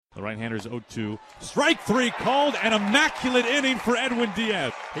The right-hander's 0-2. Strike three called, an immaculate inning for Edwin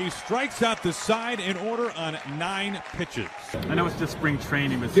Diaz. He strikes out the side in order on 9 pitches. I know it's just spring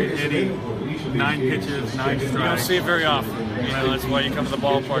training, but see Eddie, 9 pitches, 9 strikes. You don't see it very often. You know, that's why you come to the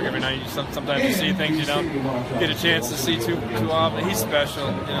ballpark every night. Sometimes you see things you don't get a chance to see too often. He's special.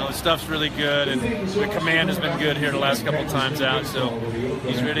 You know, his stuff's really good, and the command has been good here the last couple of times out, so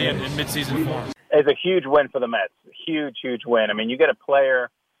he's really in midseason form. It's a huge win for the Mets. Huge, huge win. I mean, you get a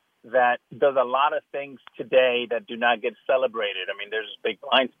player that does a lot of things today that do not get celebrated. I mean, there's this big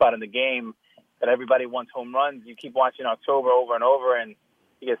blind spot in the game that everybody wants home runs. You keep watching October over and over, and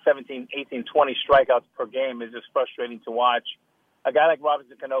you get 17, 18, 20 strikeouts per game. It's just frustrating to watch. A guy like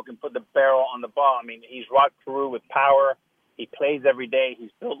Robinson Cano can put the barrel on the ball. I mean, he's rocked through with power. He plays every day.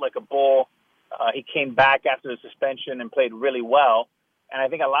 He's built like a bull. He came back after the suspension and played really well. And I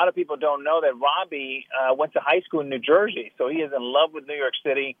think a lot of people don't know that Robbie went to high school in New Jersey, so he is in love with New York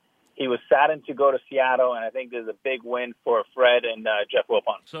City. He was saddened to go to Seattle, and I think there's a big win for Fred and Jeff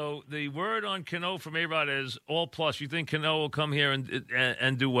Wilpon. So the word on Cano from A-Rod is all plus. You think Cano will come here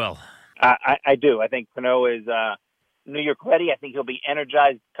and do well? I do. I think Cano is New York ready. I think he'll be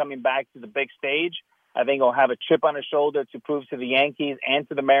energized coming back to the big stage. I think he'll have a chip on his shoulder to prove to the Yankees and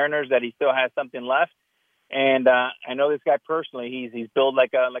to the Mariners that he still has something left. And I know this guy personally. He's built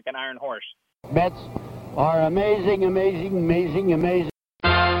like an iron horse. Mets are amazing, amazing, amazing, amazing.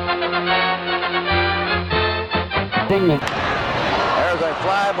 There's a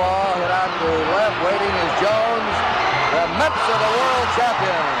fly ball hit out to left. Waiting is Jones. The Mets are the world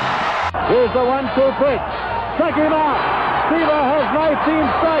champions. Here's the 1-2 pitch. Strike him out. Silva has 19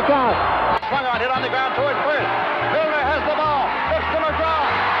 strikeouts. Swung on, hit on the ground toward first. Milner has the ball. It's to McGraw.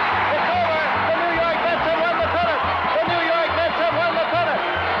 It's over. The New York Mets have won the pennant. The New York Mets have won the pennant.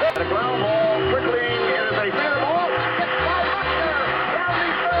 The ground ball quickly is a fair ball. It's by Buckner. Down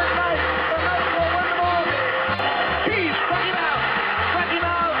the third night. The Mets will win the ball game. He struck him out. Struck him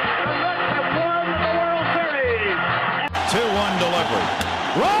out. The Mets have won the World Series. 2-1 delivery.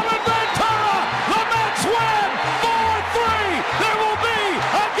 Robin Ventura! The Mets win! 4-3! There will be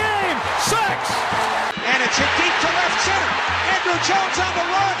a game 6! And it's hit deep to left center. Andrew Jones on the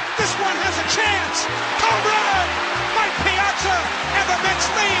run. This one has a chance. Home run! Mike Piazza, and the Mets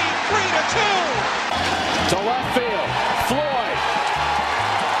lead 3-2. To left field, Floyd.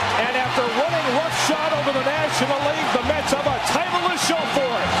 And after running roughshod over the National League, the Mets have a title to show for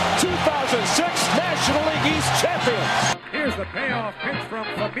it. 2006 National League East champions. Here's the payoff pitch from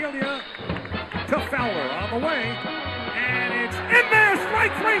Familia to Fowler on the way. And it's in there,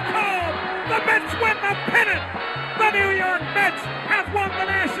 strike three called. The Mets win the pennant. The New York Mets have won the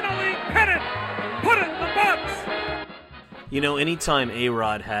National League pennant. Put it in the books. You know, anytime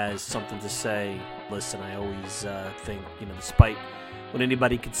A-Rod has something to say, listen, I always think, despite what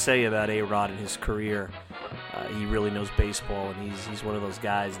anybody could say about A-Rod in his career, he really knows baseball, and he's one of those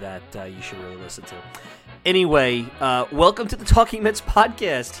guys that you should really listen to. Anyway, welcome to the Talking Mets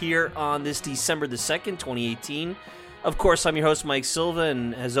podcast here on this December the 2nd, 2018. Of course, I'm your host, Mike Silva,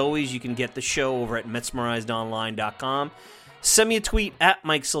 and as always, you can get the show over at MetsMerizedOnline.com. Send me a tweet at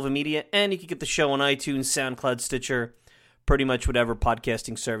Mike Silva Media, and you can get the show on iTunes, SoundCloud, Stitcher, pretty much whatever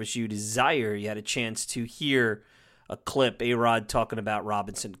podcasting service you desire. You had a chance to hear a clip, A-Rod talking about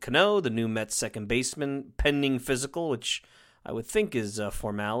Robinson Cano, the new Mets second baseman, pending physical, which I would think is a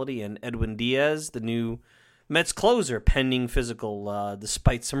formality, and Edwin Diaz, the new Mets closer, pending physical,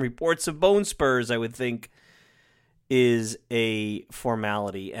 despite some reports of bone spurs, I would think is a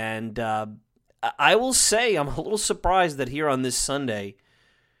formality. And I will say I'm a little surprised that here on this Sunday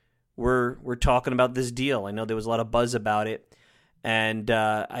we're talking about this deal. I know there was a lot of buzz about it, and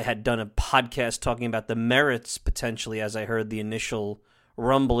I had done a podcast talking about the merits potentially as I heard the initial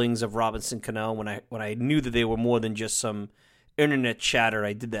rumblings of Robinson Cano when I knew that they were more than just some internet chatter.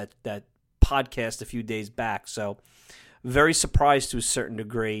 I did that podcast a few days back, so very surprised to a certain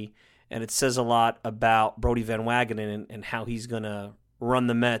degree, and it says a lot about Brodie Van Wagenen and how he's going to run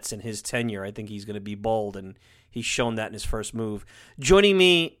the Mets in his tenure. I think he's going to be bold, and he's shown that in his first move. Joining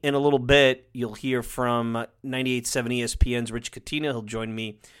me in a little bit, you'll hear from 98.7 ESPN's Rich Catino. He'll join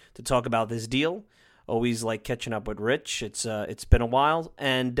me to talk about this deal. Always like catching up with Rich. It's been a while,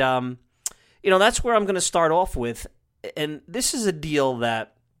 and that's where I'm going to start off with. And this is a deal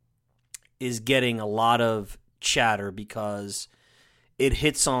that is getting a lot of chatter because it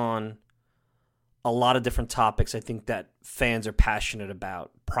hits on a lot of different topics I think that fans are passionate about.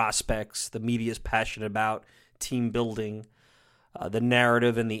 Prospects, the media is passionate about, team building, the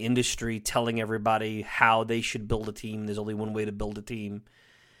narrative in the industry telling everybody how they should build a team. There's only one way to build a team.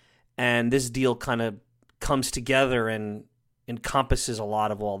 And this deal kind of comes together in encompasses a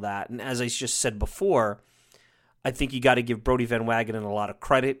lot of all that. And as I just said before, I think you got to give Brodie Van Wagenen a lot of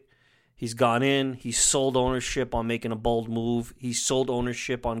credit. He's gone in. He's sold ownership on making a bold move. He's sold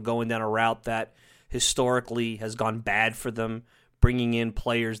ownership on going down a route that historically has gone bad for them, bringing in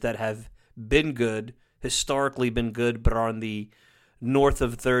players that have been good, historically been good, but are on the north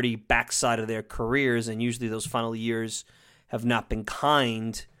of 30 backside of their careers, and usually those final years have not been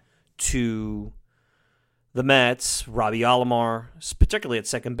kind to the Mets. Robbie Alomar, particularly at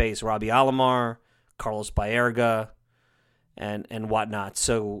second base, Robbie Alomar, Carlos Baerga, and whatnot.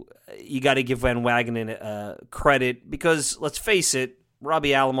 So you got to give Van Wagenen credit because, let's face it, Robbie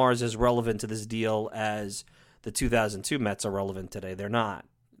Alomar is as relevant to this deal as the 2002 Mets are relevant today. They're not.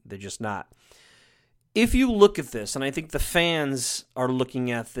 They're just not. If you look at this, and I think the fans are looking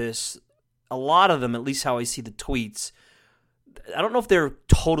at this, a lot of them, at least how I see the tweets, I don't know if they're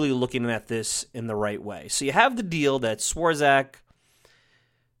totally looking at this in the right way. So you have the deal that Swarzak,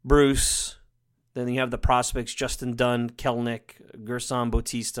 Bruce, then you have the prospects Justin Dunn, Kelnick, Gerson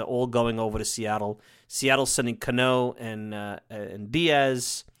Bautista, all going over to Seattle. Seattle sending Cano and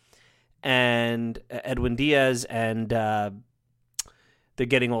Diaz and Edwin Diaz, and they're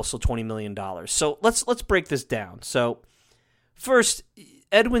getting also $20 million. So let's break this down. So first,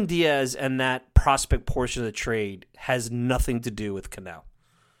 Edwin Diaz and that prospect portion of the trade has nothing to do with Cano.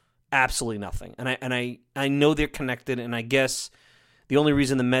 Absolutely nothing. And I know they're connected, and I guess the only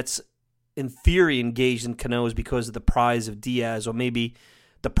reason the Mets in theory engaged in Cano is because of the prize of Diaz, or maybe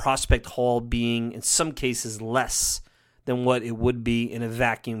the prospect haul being in some cases less than what it would be in a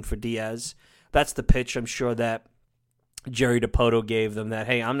vacuum for Diaz. That's the pitch I'm sure that Jerry DiPoto gave them, that,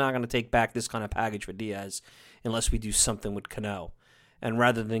 hey, I'm not going to take back this kind of package for Diaz unless we do something with Cano. And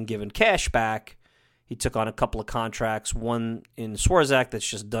rather than giving cash back, he took on a couple of contracts, one in Swarzak that's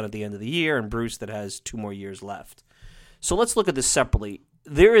just done at the end of the year, and Bruce that has 2 more years left. So let's look at this separately.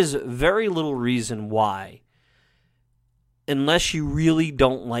 There is very little reason why, unless you really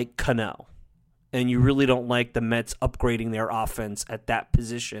don't like Cano, and you really don't like the Mets upgrading their offense at that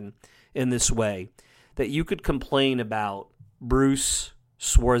position in this way, that you could complain about Bruce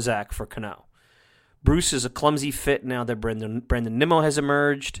Swarzak for Cano. Bruce is a clumsy fit now that Brandon Nimmo has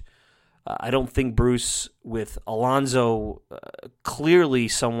emerged. I don't think Bruce, with Alonso, clearly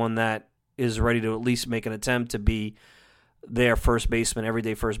someone that is ready to at least make an attempt to be their first baseman,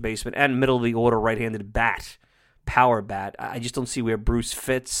 everyday first baseman, and middle of the order right-handed bat, power bat. I just don't see where Bruce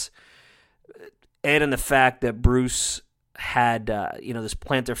fits. And in the fact that Bruce had this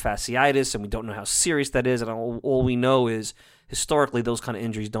plantar fasciitis, and we don't know how serious that is, and all we know is historically those kind of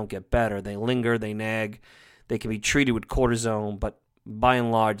injuries don't get better. They linger, they nag, they can be treated with cortisone, but by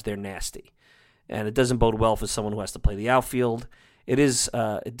and large they're nasty. And it doesn't bode well for someone who has to play the outfield. It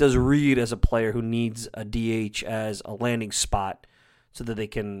does read as a player who needs a DH as a landing spot so that they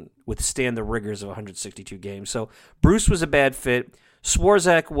can withstand the rigors of 162 games. So Bruce was a bad fit.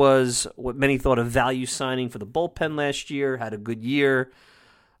 Swarzak was what many thought a value signing for the bullpen last year, had a good year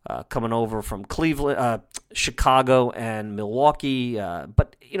coming over from Cleveland, Chicago, and Milwaukee.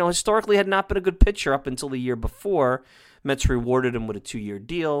 But historically had not been a good pitcher up until the year before. Mets rewarded him with a 2-year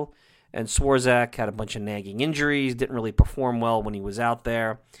deal. And Swarzak had a bunch of nagging injuries, didn't really perform well when he was out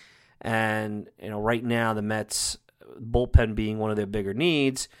there. And, right now the Mets, bullpen being one of their bigger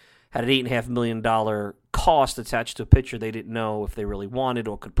needs, had an $8.5 million cost attached to a pitcher they didn't know if they really wanted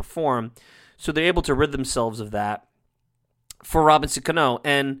or could perform. So they're able to rid themselves of that for Robinson Cano.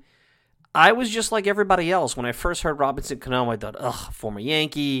 And I was just like everybody else. When I first heard Robinson Cano, I thought, former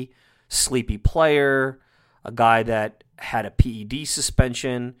Yankee, sleepy player, a guy that had a PED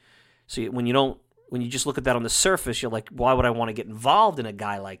suspension. So when you just look at that on the surface, you're like, why would I want to get involved in a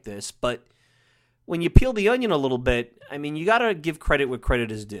guy like this? But when you peel the onion a little bit, you got to give credit where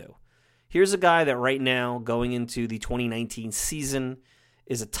credit is due. Here's a guy that right now, going into the 2019 season,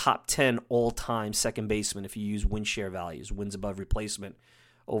 is a top 10 all-time second baseman if you use win share values, wins above replacement,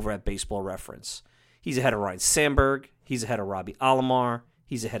 over at Baseball Reference. He's ahead of Ryan Sandberg. He's ahead of Robbie Alomar.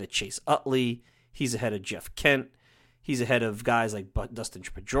 He's ahead of Chase Utley. He's ahead of Jeff Kent. He's ahead of guys like Dustin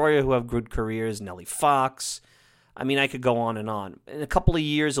Pedroia who have good careers, Nellie Fox. I could go on and on. In a couple of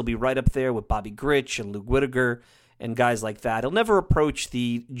years, he'll be right up there with Bobby Grich and Luke Whitaker and guys like that. He'll never approach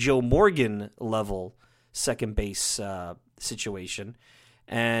the Joe Morgan level second base situation.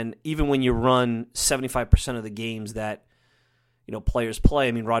 And even when you run 75% of the games that players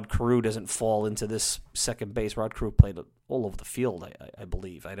play, Rod Carew doesn't fall into this second base. Rod Carew played all over the field, I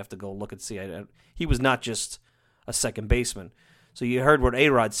believe. I'd have to go look and see. He was not just a second baseman. So you heard what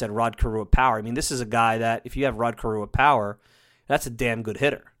A-Rod said, Rod Carew of power. This is a guy that, if you have Rod Carew of power, that's a damn good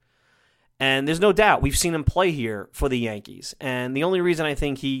hitter. And there's no doubt we've seen him play here for the Yankees. And the only reason I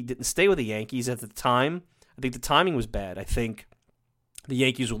think he didn't stay with the Yankees at the time, I think the timing was bad. I think the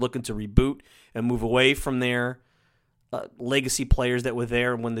Yankees were looking to reboot and move away from their legacy players that were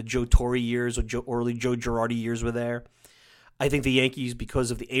there when the Joe Torre years or early Joe Girardi years were there. I think the Yankees, because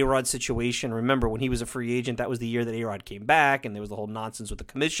of the A-Rod situation, remember when he was a free agent, that was the year that A-Rod came back, and there was the whole nonsense with the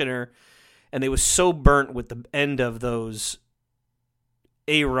commissioner. And they were so burnt with the end of those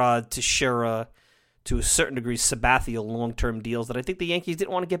A-Rod, Teixeira, to a certain degree, Sabathia long-term deals that I think the Yankees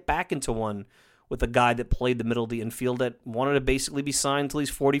didn't want to get back into one with a guy that played the middle of the infield that wanted to basically be signed until he's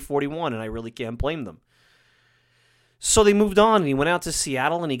 40, 41, and I really can't blame them. So they moved on, and he went out to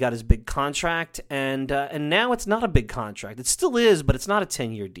Seattle, and he got his big contract, and now it's not a big contract. It still is, but it's not a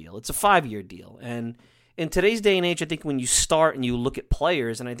 10-year deal. It's a 5-year deal. And in today's day and age, I think when you start and you look at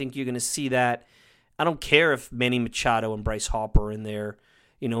players, and I think you're going to see that, I don't care if Manny Machado and Bryce Harper are in their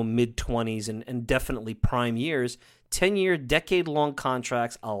mid-20s and definitely prime years, 10-year, decade-long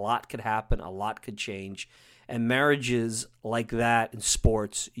contracts, a lot could happen, a lot could change, and marriages like that in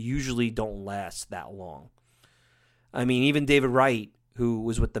sports usually don't last that long. I mean, even David Wright, who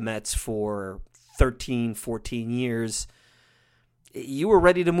was with the Mets for 13, 14 years, you were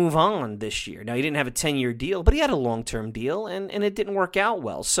ready to move on this year. Now, he didn't have a 10-year deal, but he had a long-term deal, and it didn't work out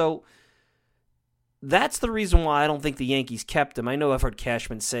well. So that's the reason why I don't think the Yankees kept him. I know I've heard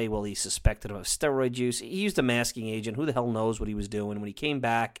Cashman say, well, he suspected of steroid use. He used a masking agent. Who the hell knows what he was doing? When he came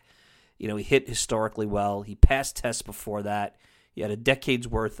back, he hit historically well. He passed tests before that. He had a decade's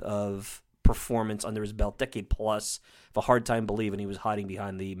worth of performance under his belt, decade plus. I have a hard time believing he was hiding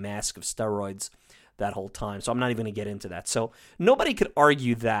behind the mask of steroids that whole time. So I'm not even going to get into that. So nobody could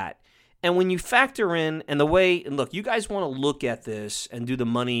argue that. And when you factor in, and look, you guys want to look at this and do the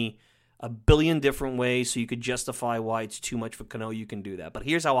money a billion different ways so you could justify why it's too much for Cano, you can do that. But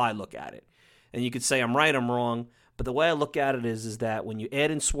here's how I look at it. And you could say I'm right, I'm wrong, but the way I look at it is that when you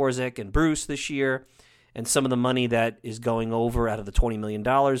add in Swarzak and Bruce this year, and some of the money that is going over out of the $20 million,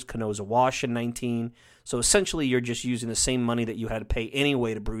 Cano's a wash in 19. So essentially you're just using the same money that you had to pay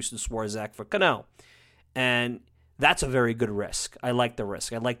anyway to Bruce and Swarzak for Cano. And that's a very good risk. I like the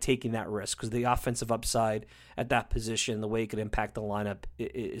risk. I like taking that risk because the offensive upside at that position, the way it could impact the lineup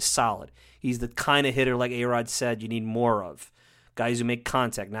is solid. He's the kind of hitter, like A-Rod said, you need more of. Guys who make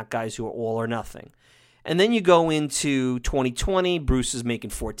contact, not guys who are all or nothing. And then you go into 2020, Bruce is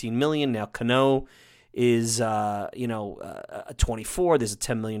making $14 million. Now Cano is a 24. There's a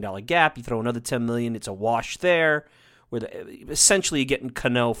 $10 million gap. You throw another $10 million, it's a wash there. Where essentially you're getting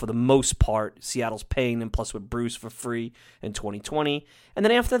Cano for the most part. Seattle's paying him, plus with Bruce for free in 2020. And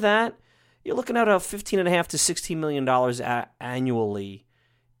then after that, you're looking at a $15.5 to $16 million annually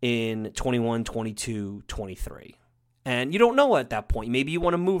in 21, 22, 23. And you don't know at that point. Maybe you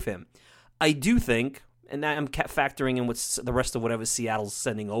want to move him. I do think, and I'm factoring in what's the rest of whatever Seattle's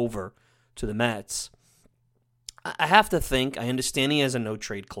sending over to the Mets, I have to think, I understand he has a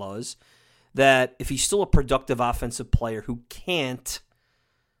no-trade clause, that if he's still a productive offensive player who can't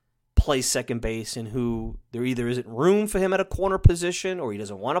play second base and who there either isn't room for him at a corner position or he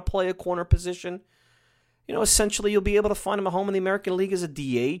doesn't want to play a corner position, essentially you'll be able to find him a home in the American League as a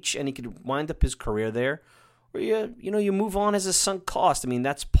DH and he could wind up his career there. Or you move on as a sunk cost. I mean,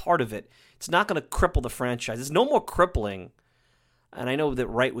 that's part of it. It's not going to cripple the franchise. There's no more crippling. And I know that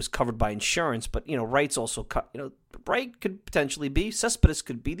Wright was covered by insurance, but, Wright's also, Wright could potentially be, Cespedes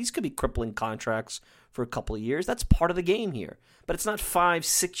could be. These could be crippling contracts for a couple of years. That's part of the game here. But it's not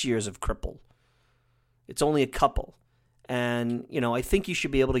 5-6 years of cripple. It's only a couple. And, I think you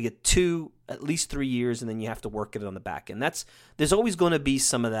should be able to get 2, at least 3 years, and then you have to work it on the back end. There's always going to be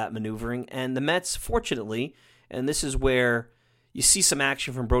some of that maneuvering. And the Mets, fortunately, and this is where you see some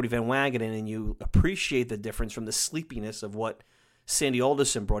action from Brodie Van Wagenen, and you appreciate the difference from the sleepiness of what Sandy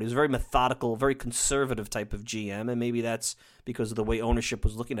Alderson brought. He was a very methodical, very conservative type of GM, and maybe that's because of the way ownership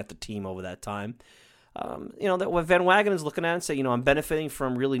was looking at the team over that time. That what Van Wagenen is looking at and say, I'm benefiting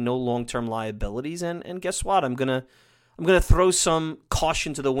from really no long-term liabilities, and guess what? I'm gonna throw some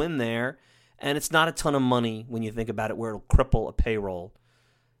caution to the wind there, and it's not a ton of money when you think about it, where it'll cripple a payroll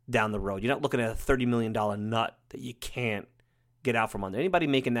down the road. You're not looking at a $30 million nut that you can't get out from under. Anybody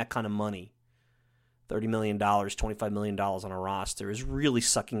making that kind of money, $30 million, $25 million on a roster, is really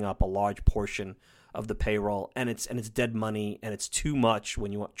sucking up a large portion of the payroll, and it's dead money, and it's too much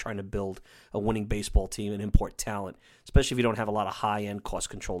when you're trying to build a winning baseball team and import talent, especially if you don't have a lot of high-end,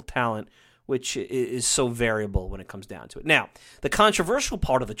 cost-controlled talent, which is so variable when it comes down to it. Now, the controversial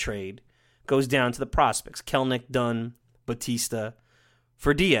part of the trade goes down to the prospects. Kelenic, Dunn, Bautista,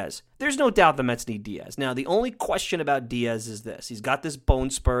 for Diaz. There's no doubt the Mets need Diaz. Now, the only question about Diaz is this. He's got this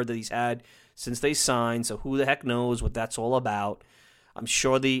bone spur that he's had since they signed, so who the heck knows what that's all about. I'm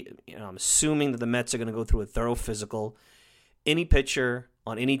sure I'm assuming that the Mets are going to go through a thorough physical. Any pitcher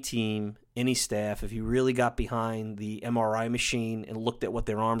on any team, any staff, if you really got behind the MRI machine and looked at what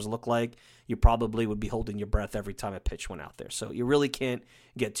their arms look like, you probably would be holding your breath every time a pitch went out there. So you really can't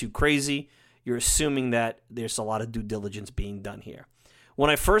get too crazy. You're assuming that there's a lot of due diligence being done here. When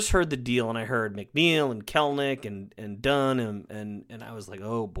I first heard the deal and I heard McNeil and Kelenic and Dunn and I was like,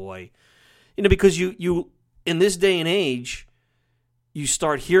 oh boy. Because you in this day and age, you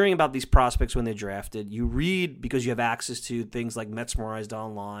start hearing about these prospects when they're drafted. You read because you have access to things like Metsmerized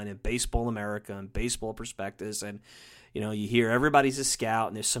Online and Baseball America and Baseball Prospectus. And, you hear everybody's a scout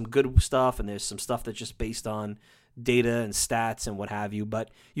and there's some good stuff and there's some stuff that's just based on data and stats and what have you.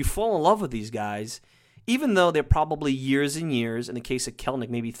 But you fall in love with these guys, even though they're probably years and years, in the case of Kelenic,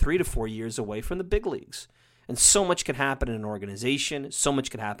 maybe 3 to 4 years away from the big leagues. And so much can happen in an organization. So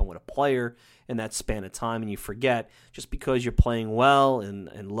much can happen with a player in that span of time. And you forget, just because you're playing well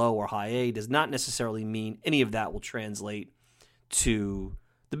in low or high A does not necessarily mean any of that will translate to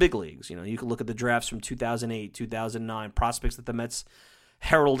the big leagues. You can look at the drafts from 2008, 2009, prospects that the Mets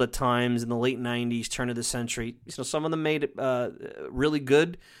herald at times in the late 90s, turn of the century. Some of them made really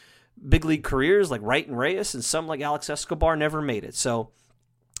good big league careers like Wright and Reyes, and some like Alex Escobar never made it. So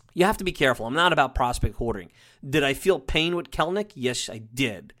you have to be careful. I'm not about prospect hoarding. Did I feel pain with Kelenic? Yes, I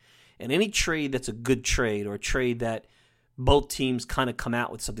did. And any trade that's a good trade or a trade that both teams kind of come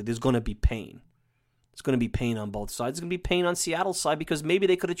out with something, there's going to be pain. It's going to be pain on both sides. It's going to be pain on Seattle's side because maybe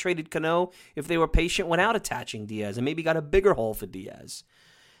they could have traded Cano if they were patient without attaching Diaz and maybe got a bigger haul for Diaz.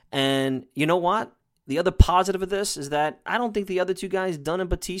 And you know what? The other positive of this is that I don't think the other two guys, Dunn and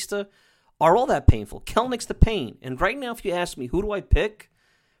Batista, are all that painful. Kelnic's the pain. And right now, if you ask me, who do I pick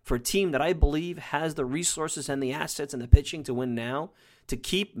for a team that I believe has the resources and the assets and the pitching to win now, to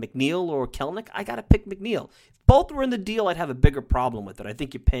keep McNeil or Kelenic, I got to pick McNeil. If both were in the deal, I'd have a bigger problem with it. I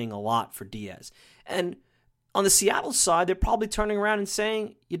think you're paying a lot for Diaz. And on the Seattle side, they're probably turning around and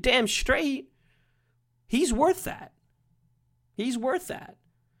saying, you're damn straight, he's worth that. He's worth that.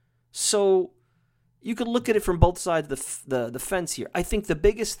 So you could look at it from both sides of the fence here. I think the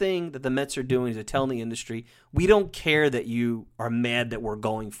biggest thing that the Mets are doing is they're telling the industry, we don't care that you are mad that we're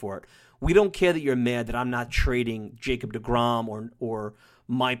going for it. We don't care that you're mad that I'm not trading Jacob deGrom or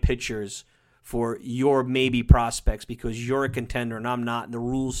my pitchers for your maybe prospects because you're a contender and I'm not. And the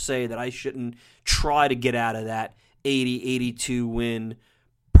rules say that I shouldn't try to get out of that 80, 82 win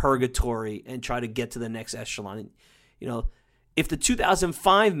purgatory and try to get to the next echelon. If the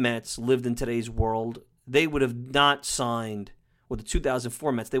 2005 Mets lived in today's world, they would have not signed, or the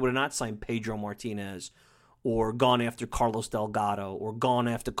 2004 Mets, they would have not signed Pedro Martinez or gone after Carlos Delgado or gone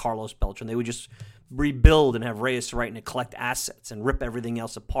after Carlos Beltran. They would just rebuild and have Reyes Wright and collect assets and rip everything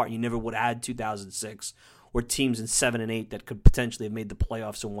else apart. You never would have had 2006 or teams in 7 and 8 that could potentially have made the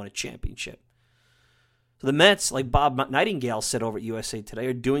playoffs and won a championship. So the Mets, like Bob Nightingale said over at USA Today,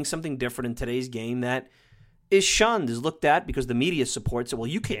 are doing something different in today's game that is shunned, is looked at because the media supports it. Well,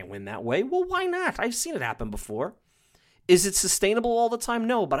 you can't win that way. Well, why not? I've seen it happen before. Is it sustainable all the time?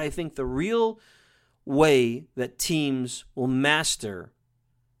 No, but I think the real way that teams will master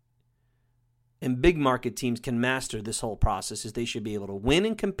and big market teams can master this whole process is they should be able to win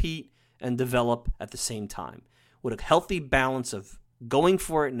and compete and develop at the same time with a healthy balance of going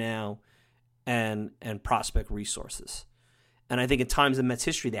for it now and prospect resources. And I think in times in Mets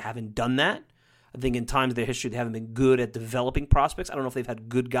history, they haven't done that. I think in times of their history, they haven't been good at developing prospects. I don't know if they've had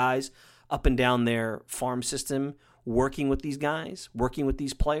good guys up and down their farm system working with these guys, working with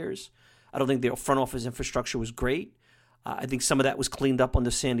these players. I don't think their front office infrastructure was great. I think some of that was cleaned up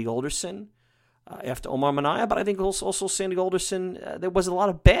under Sandy Alderson after Omar Minaya, but I think also Sandy Alderson, there was a lot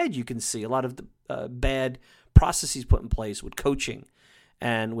of bad you can see, a lot of bad processes put in place with coaching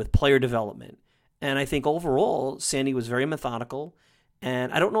and with player development. And I think overall, Sandy was very methodical.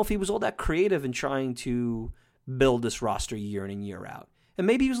 And I don't know if he was all that creative in trying to build this roster year in and year out. And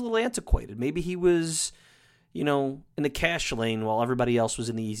maybe he was a little antiquated. Maybe he was, in the cash lane while everybody else was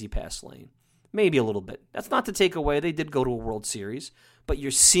in the easy pass lane. Maybe a little bit. That's not to take away. They did go to a World Series. But you're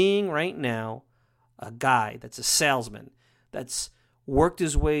seeing right now a guy that's a salesman that's worked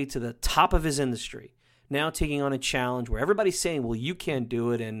his way to the top of his industry, now taking on a challenge where everybody's saying, well, you can't do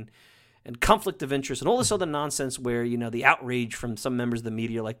it, and conflict of interest and all this other nonsense where, the outrage from some members of the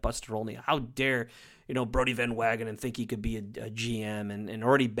media like Buster Olney, how dare, Brody Van Wagenen think he could be a GM and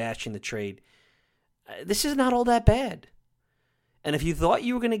already bashing the trade. This is not all that bad. And if you thought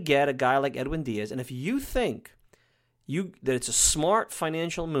you were going to get a guy like Edwin Diaz, and if you think that it's a smart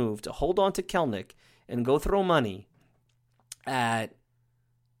financial move to hold on to Kelenic and go throw money at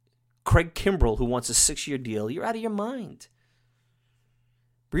Craig Kimbrell, who wants a 6-year deal, you're out of your mind.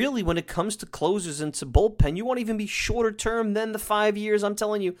 Really, when it comes to closers and to bullpen, you won't even be shorter term than the 5 years. I'm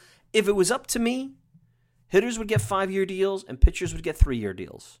telling you, if it was up to me, hitters would get 5-year deals and pitchers would get 3-year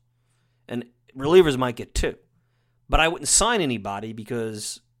deals. And relievers might get 2. But I wouldn't sign anybody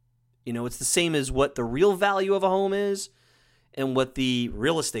because, it's the same as what the real value of a home is and what the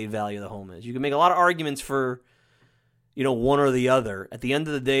real estate value of the home is. You can make a lot of arguments for, one or the other. At the end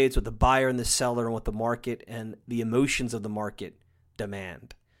of the day, it's what the buyer and the seller and what the market and the emotions of the market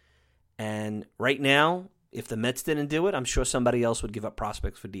demand. And right now, if the Mets didn't do it, I'm sure somebody else would give up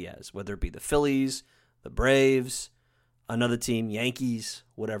prospects for Diaz, whether it be the Phillies, the Braves, another team, Yankees,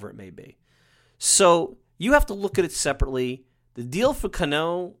 whatever it may be. So you have to look at it separately. The deal for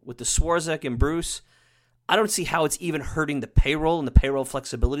Cano with the Swarzak and Bruce, I don't see how it's even hurting the payroll and the payroll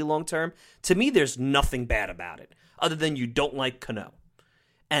flexibility long term. To me, there's nothing bad about it, other than you don't like Cano.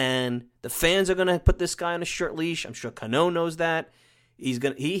 And the fans are going to put this guy on a short leash. I'm sure Cano knows that. He's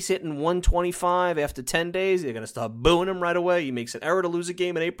hitting 125 after 10 days. They're going to start booing him right away. He makes an error to lose a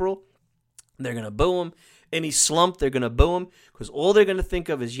game in April. They're going to boo him. Any slump, they're going to boo him because all they're going to think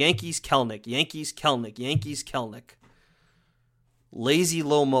of is Yankees Kelenic, Yankees Kelenic, Yankees Kelenic. Lazy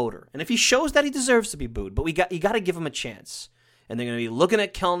low motor. And if he shows that, he deserves to be booed. But you got to give him a chance. And they're going to be looking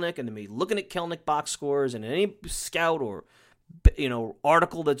at Kelenic, and they're going to be looking at Kelenic box scores, and any scout or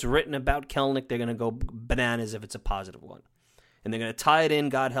article that's written about Kelenic, they're going to go bananas if it's a positive one. And they're going to tie it in,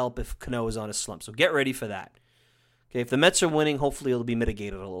 God help, if Cano is on a slump. So get ready for that. Okay, if the Mets are winning, hopefully it'll be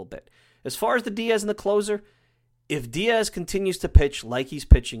mitigated a little bit. As far as the Diaz and the closer, if Diaz continues to pitch like he's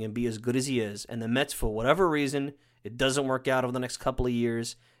pitching and be as good as he is, and the Mets, for whatever reason, it doesn't work out over the next couple of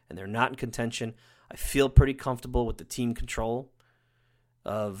years, and they're not in contention, I feel pretty comfortable with the team control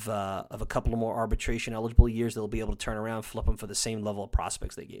of a couple of more arbitration-eligible years. They'll be able to turn around, flip them for the same level of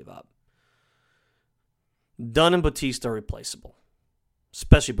prospects they gave up. Dunn and Bautista are replaceable,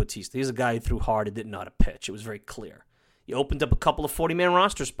 especially Bautista. He's a guy who threw hard and didn't know how to pitch. It was very clear. He opened up a couple of 40-man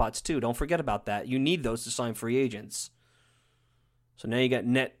roster spots, too. Don't forget about that. You need those to sign free agents. So now you got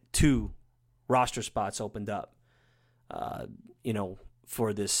net 2 roster spots opened up,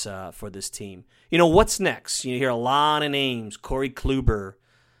 for this team. What's next? You hear a lot of names. Corey Kluber,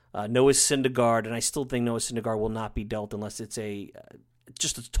 Noah Syndergaard, and I still think Noah Syndergaard will not be dealt unless it's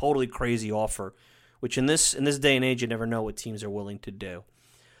just a totally crazy offer, which in this day and age, you never know what teams are willing to do.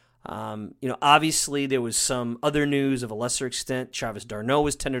 Obviously there was some other news of a lesser extent. Travis d'Arnaud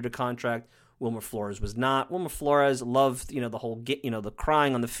was tendered a contract. Wilmer Flores was not. Wilmer Flores loved, the whole, the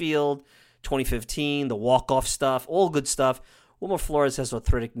crying on the field, 2015, the walk-off stuff, all good stuff. Wilmer Flores has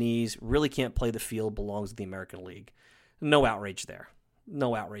arthritic knees, really can't play the field, belongs to the American League. No outrage there.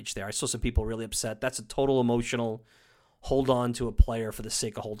 I saw some people really upset. That's a total emotional hold on to a player for the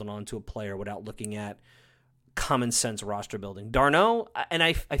sake of holding on to a player without looking at common sense roster building. d'Arnaud, and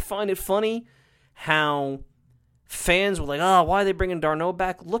I find it funny how fans were like, why are they bringing d'Arnaud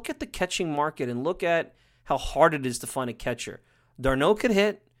back? Look at the catching market and look at how hard it is to find a catcher. d'Arnaud could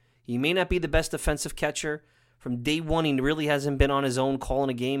hit. He may not be the best defensive catcher. From day one, he really hasn't been on his own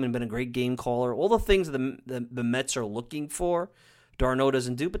calling a game and been a great game caller. All the things the Mets are looking for, d'Arnaud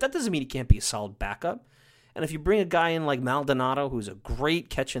doesn't do, but that doesn't mean he can't be a solid backup. And if you bring a guy in like Maldonado, who's a great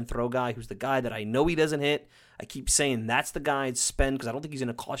catch-and-throw guy, who's the guy that I know he doesn't hit, I keep saying that's the guy I'd spend because I don't think he's going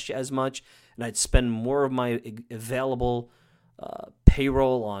to cost you as much, and I'd spend more of my available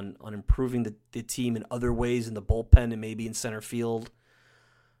payroll on improving the team in other ways in the bullpen and maybe in center field.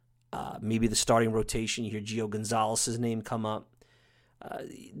 Maybe the starting rotation, you hear Gio Gonzalez's name come up.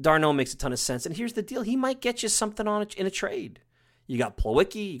 d'Arnaud makes a ton of sense. And here's the deal. He might get you something on in a trade. You got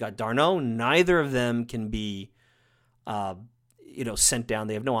Plawecki, you got d'Arnaud. Neither of them can be sent down.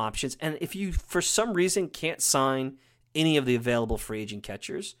 They have no options. And if you, for some reason, can't sign any of the available free agent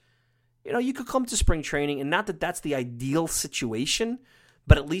catchers, you could come to spring training, and not that that's the ideal situation,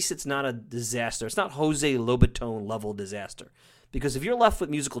 but at least it's not a disaster. It's not Jose Lobaton level disaster. Because if you're left with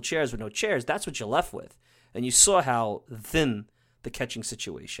musical chairs with no chairs, that's what you're left with. And you saw how thin the catching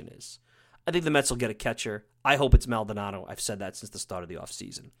situation is. I think the Mets will get a catcher. I hope it's Maldonado. I've said that since the start of the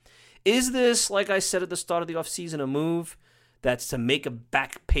offseason. Is this, like I said at the start of the offseason, a move that's to make a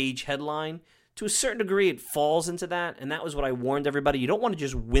back page headline? To a certain degree, it falls into that, and that was what I warned everybody. You don't want to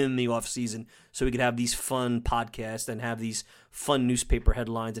just win the offseason so we could have these fun podcasts and have these fun newspaper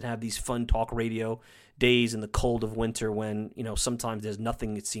headlines and have these fun talk radio days in the cold of winter when, sometimes there's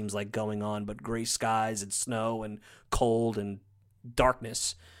nothing, it seems like, going on but gray skies and snow and cold and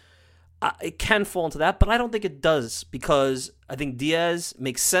darkness. it can fall into that, but I don't think it does because I think Diaz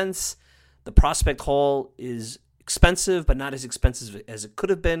makes sense. The prospect haul is expensive, but not as expensive as it could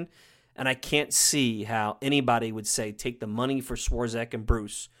have been. And I can't see how anybody would say take the money for Swarzak and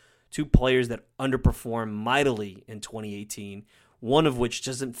Bruce, two players that underperformed mightily in 2018, one of which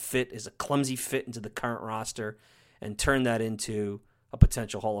doesn't fit, is a clumsy fit into the current roster, and turn that into a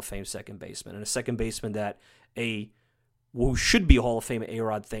potential Hall of Fame second baseman. And a second baseman that who should be a Hall of Fame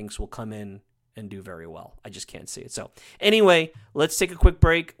A-Rod thinks will come in and do very well. I just can't see it. So anyway, let's take a quick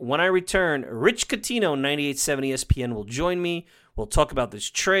break. When I return, Rich Catino, 98.7 ESPN, will join me. We'll talk about this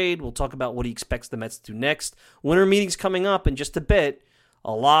trade. We'll talk about what he expects the Mets to do next. Winter meetings coming up in just a bit.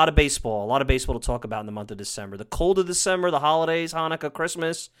 A lot of baseball to talk about in the month of December. The cold of December, the holidays, Hanukkah,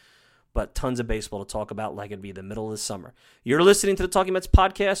 Christmas, but tons of baseball to talk about like it'd be the middle of the summer. You're listening to the Talking Mets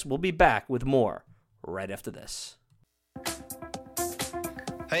podcast. We'll be back with more right after this.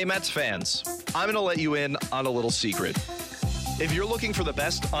 Hey, Mets fans, I'm going to let you in on a little secret. If you're looking for the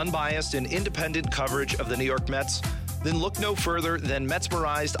best unbiased and independent coverage of the New York Mets, then look no further than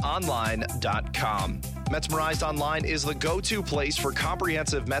MetsmerizedOnline.com. Metsmerized Online is the go-to place for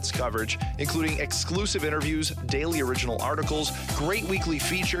comprehensive Mets coverage, including exclusive interviews, daily original articles, great weekly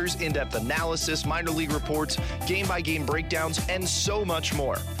features, in-depth analysis, minor league reports, game-by-game breakdowns, and so much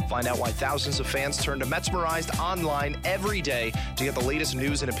more. Find out why thousands of fans turn to Metsmerized Online every day to get the latest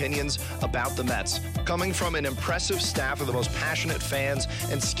news and opinions about the Mets. Coming from an impressive staff of the most passionate fans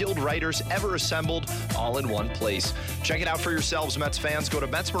and skilled writers ever assembled, all in one place. Check it out for yourselves, Mets fans. Go to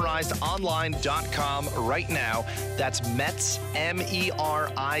MetsmerizedOnline.com right now. That's Mets, MERIZED,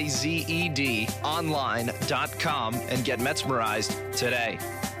 online.com, and get Metsmerized today.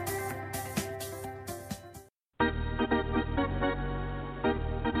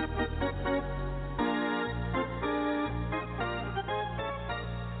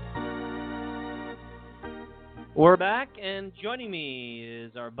 We're back, and joining me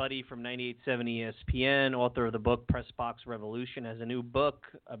is our buddy from 98.7 ESPN, author of the book Press Box Revolution, has a new book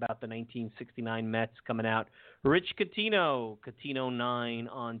about the 1969 Mets coming out. Rich Catino, Catino9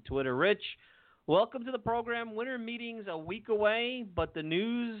 on Twitter. Rich, welcome to the program. Winter meetings a week away, but the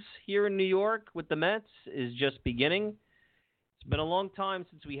news here in New York with the Mets is just beginning. It's been a long time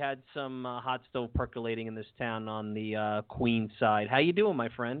since we had some hot stove percolating in this town on the Queens side. How you doing, my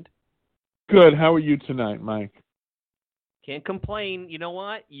friend? Good. How are you tonight, Mike? Can't complain. You know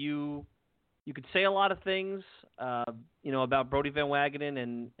what? You could say a lot of things, about Brodie Van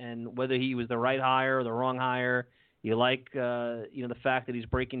Wagenen and whether he was the right hire or the wrong hire. You like, the fact that he's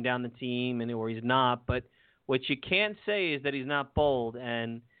breaking down the team or he's not. But what you can't say is that he's not bold.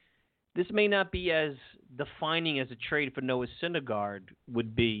 And this may not be as defining as a trade for Noah Syndergaard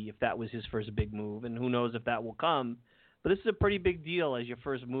would be if that was his first big move. And who knows if that will come. But this is a pretty big deal as your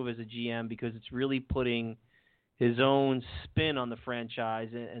first move as a GM because it's really putting his own spin on the franchise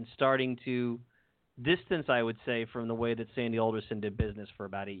and starting to distance, I would say, from the way that Sandy Alderson did business for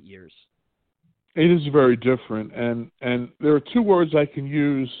about 8 years. It is very different, and there are two words I can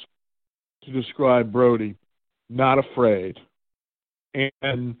use to describe Brodie: not afraid.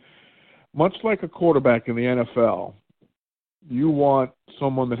 And much like a quarterback in the NFL, you want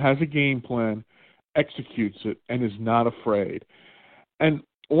someone that has a game plan, executes it, and is not afraid. And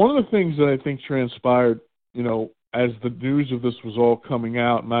one of the things that I think transpired, as the news of this was all coming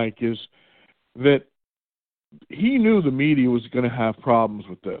out, Mike, is that he knew the media was going to have problems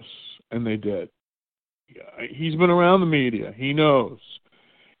with this, and they did. He's been around the media. He knows.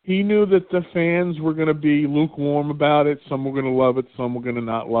 He knew that the fans were going to be lukewarm about it. Some were going to love it. Some were going to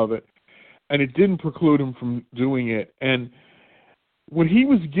not love it. And it didn't preclude him from doing it. And what he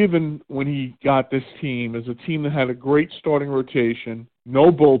was given when he got this team is a team that had a great starting rotation, no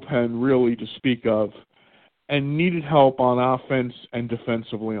bullpen really to speak of, and needed help on offense and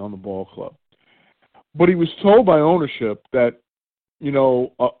defensively on the ball club. But he was told by ownership that,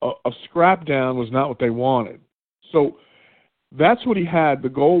 a scrap down was not what they wanted. So that's what he had. The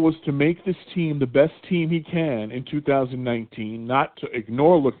goal was to make this team the best team he can in 2019, not to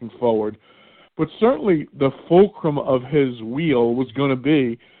ignore looking forward, but certainly the fulcrum of his wheel was going to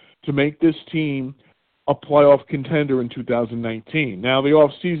be to make this team a playoff contender in 2019. Now, the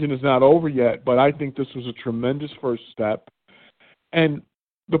offseason is not over yet, but I think this was a tremendous first step. And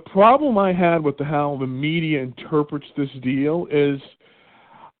the problem I had with how the media interprets this deal is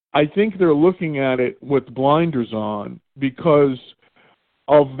I think they're looking at it with blinders on because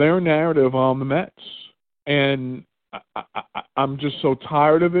of their narrative on the Mets. And I'm just so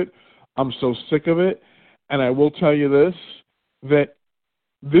tired of it. I'm so sick of it. And I will tell you this, that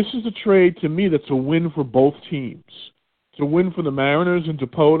this is a trade to me that's a win for both teams. It's a win for the Mariners and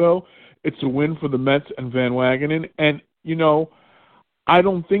Dipoto. It's a win for the Mets and Van Wagenen. And, I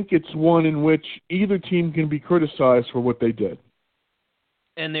don't think it's one in which either team can be criticized for what they did.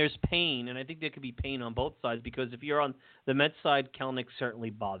 And there's pain, and I think there could be pain on both sides, because if you're on the Mets side, Kelenic certainly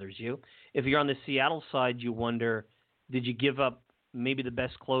bothers you. If you're on the Seattle side, you wonder, did you give up maybe the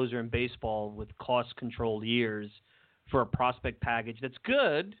best closer in baseball with cost-controlled years for a prospect package that's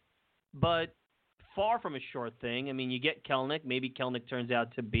good, but far from a sure thing? I mean, you get Kelenic. Maybe Kelenic turns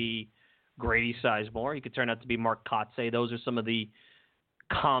out to be Grady Sizemore. He could turn out to be Mark Kotsay. Those are some of the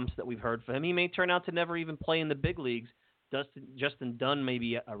comps that we've heard for him. He may turn out to never even play in the big leagues. Justin Dunn may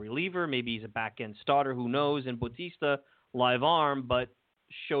be a reliever. Maybe he's a back-end starter. Who knows? And Bautista, live arm, but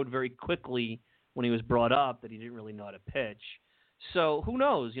showed very quickly when he was brought up that he didn't really know how to pitch. So who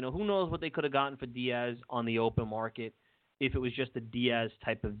knows? Who knows what they could have gotten for Diaz on the open market if it was just a Diaz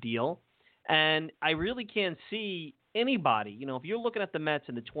type of deal. And I really can't see anybody. If you're looking at the Mets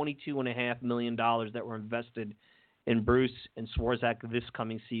and the $22.5 million that were invested in Bruce and Swarzak this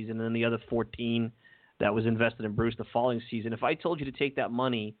coming season, and then the other 14 that was invested in Bruce the following season. If I told you to take that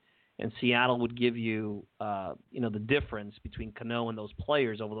money and Seattle would give you, the difference between Cano and those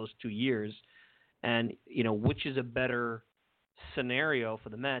players over those 2 years, and, which is a better scenario for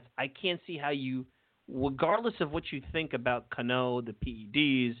the Mets, I can't see how you, regardless of what you think about Cano, the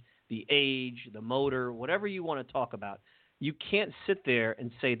PEDs, the age, the motor, whatever you want to talk about, you can't sit there and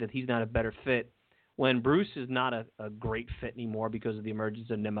say that he's not a better fit when Bruce is not a great fit anymore because of the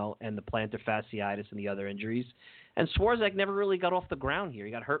emergence of Nimmo and the plantar fasciitis and the other injuries. And Swarzak never really got off the ground here.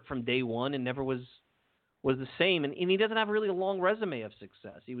 He got hurt from day one and never was the same. And he doesn't have really a long resume of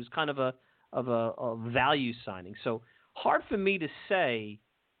success. He was kind of a value signing. So hard for me to say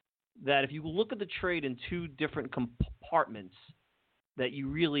that if you look at the trade in two different compartments that you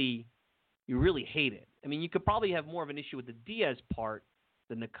really hate it. I mean, you could probably have more of an issue with the Diaz part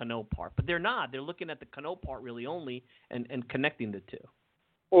than the Cano part. But they're not. They're looking at the Cano part really only and connecting the two.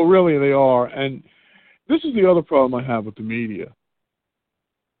 Well, really they are. And this is the other problem I have with the media.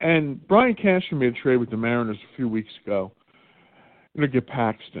 And Brian Cashman made a trade with the Mariners a few weeks ago to get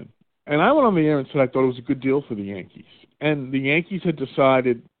Paxton. And I went on the air and said I thought it was a good deal for the Yankees. And the Yankees had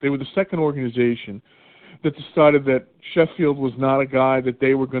decided, they were the second organization that decided that Sheffield was not a guy that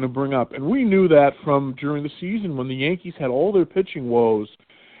they were going to bring up. And we knew that from during the season when the Yankees had all their pitching woes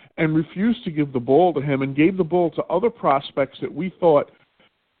and refused to give the ball to him and gave the ball to other prospects that we thought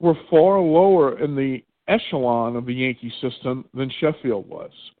were far lower in the echelon of the Yankee system than Sheffield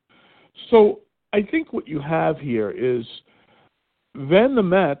was. So I think what you have here is then the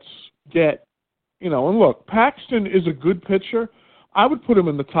Mets get, and look, Paxton is a good pitcher. I would put him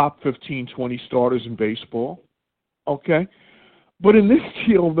in the top 15, 20 starters in baseball, okay? But in this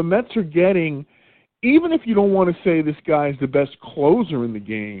deal, the Mets are getting, even if you don't want to say this guy is the best closer in the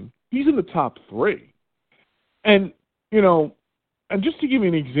game, he's in the top 3. And, and just to give you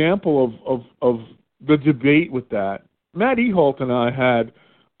an example of the debate with that, Matt Eholt and I had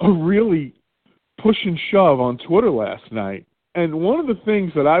a really push and shove on Twitter last night. And one of the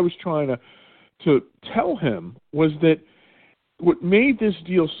things that I was trying to tell him was that what made this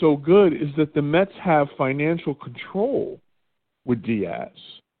deal so good is that the Mets have financial control with Diaz.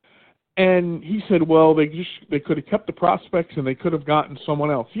 And he said, well, they could have kept the prospects and they could have gotten someone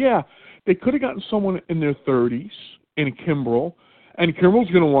else. Yeah, they could have gotten someone in their 30s in Kimbrel, and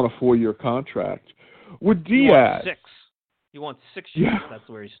Kimbrel's going to want a 4-year contract. With Diaz, you want 6 years. Yeah. That's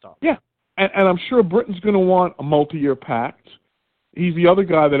where he stopped. Yeah, and I'm sure Britton's going to want a multi-year pact. He's the other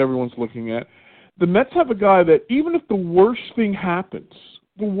guy that everyone's looking at. The Mets have a guy that even if the worst thing happens,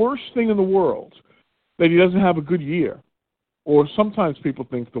 the worst thing in the world, that he doesn't have a good year, or sometimes people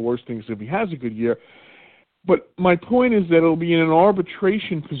think the worst thing is if he has a good year. But my point is that it'll be in an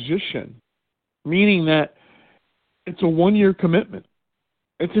arbitration position, meaning that it's a 1-year commitment.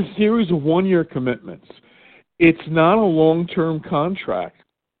 It's a series of 1-year commitments. It's not a long-term contract.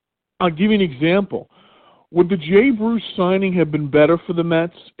 I'll give you an example. Would the Jay Bruce signing have been better for the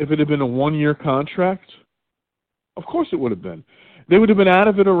Mets if it had been a 1-year contract? Of course it would have been. They would have been out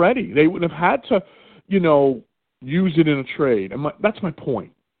of it already. They wouldn't have had to, use it in a trade. And that's my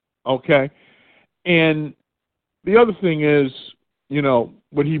point, okay? And the other thing is,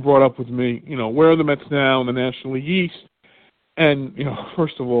 what he brought up with me, where are the Mets now in the National League East? And,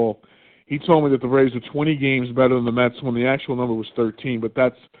 first of all, he told me that the Rays are 20 games better than the Mets when the actual number was 13, but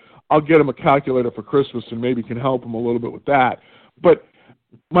I'll get him a calculator for Christmas and maybe can help him a little bit with that. But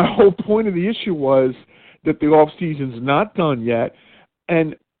my whole point of the issue was that the offseason's not done yet,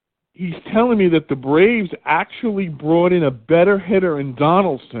 and he's telling me that the Braves actually brought in a better hitter in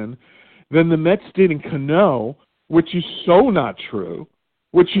Donaldson than the Mets did in Cano, which is so not true.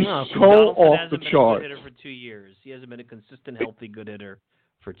 which is so off the charts. He hasn't been a good hitter for 2 years. He hasn't been a consistent, healthy, good hitter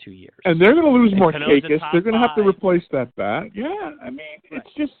for 2 years. And they're going to lose Markakis. They're going to have to 5. replace that bat. Yeah, I mean,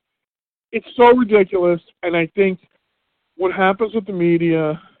 it's so ridiculous. And I think what happens with the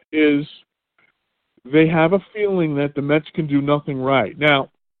media is they have a feeling that the Mets can do nothing right. Now,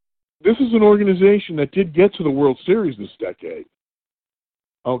 this is an organization that did get to the World Series this decade.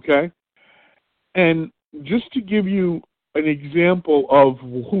 Okay? And just to give you an example of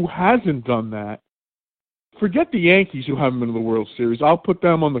who hasn't done that, forget the Yankees who haven't been to the World Series. I'll put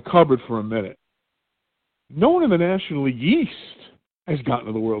them on the cupboard for a minute. No one in the National League East has gotten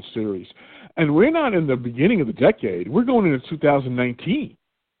to the World Series. And we're not in the beginning of the decade. We're going into 2019.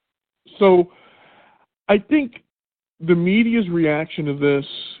 So I think the media's reaction to this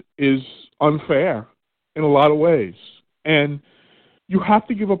is unfair in a lot of ways. And you have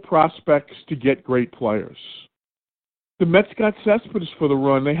to give up prospects to get great players. The Mets got Cespedes for the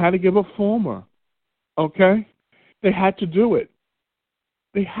run. They had to give up Fulmer. Okay? They had to do it.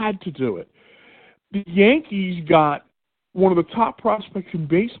 They had to do it. The Yankees got one of the top prospects in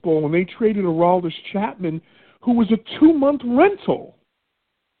baseball when they traded Aroldis Chapman, who was a 2-month rental.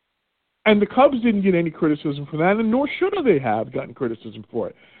 And the Cubs didn't get any criticism for that, and nor should they have gotten criticism for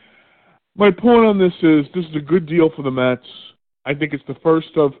it. My point on this is a good deal for the Mets. I think it's the first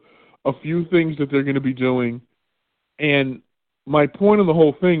of a few things that they're going to be doing. And my point on the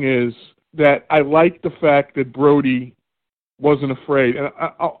whole thing is that I like the fact that Brody wasn't afraid. And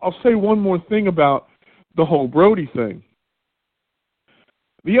I'll say one more thing about the whole Brody thing.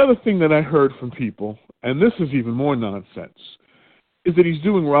 The other thing that I heard from people, and this is even more nonsense, is that he's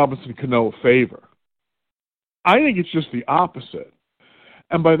doing Robinson Cano a favor. I think it's just the opposite.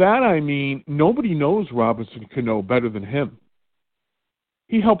 And by that I mean nobody knows Robinson Cano better than him.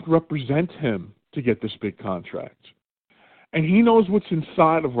 He helped represent him to get this big contract. And he knows what's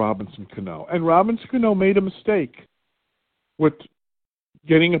inside of Robinson Cano. And Robinson Cano made a mistake with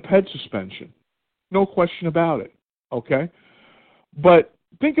getting a PED suspension. No question about it. Okay? But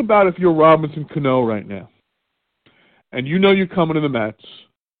think about if you're Robinson Cano right now, and you know you're coming to the Mets,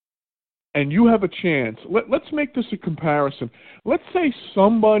 and you have a chance. Let's make this a comparison. Let's say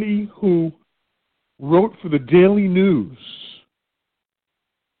somebody who wrote for the Daily News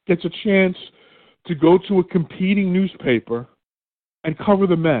gets a chance to go to a competing newspaper and cover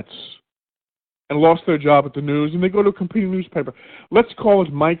the Mets and lost their job at the News, and they go to a competing newspaper. Let's call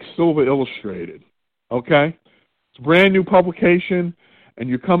it Mike Silva Illustrated, okay? It's a brand new publication, and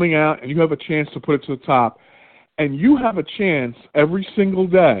you're coming out, and you have a chance to put it to the top. And you have a chance every single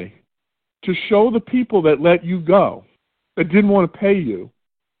day to show the people that let you go, that didn't want to pay you,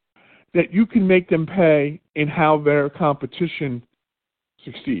 that you can make them pay in how their competition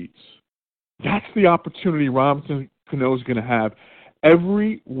succeeds. That's the opportunity Robinson Cano is going to have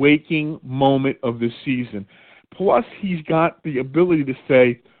every waking moment of this season. Plus, he's got the ability to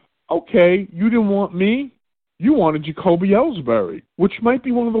say, okay, you didn't want me. You wanted Jacoby Ellsbury, which might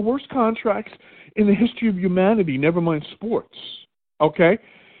be one of the worst contracts in the history of humanity, never mind sports. Okay?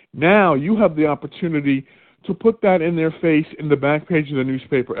 Now you have the opportunity to put that in their face in the back page of the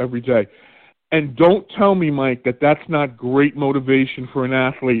newspaper every day. And don't tell me, Mike, that that's not great motivation for an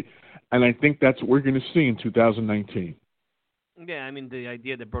athlete. And I think that's what we're going to see in 2019. Yeah, I mean, the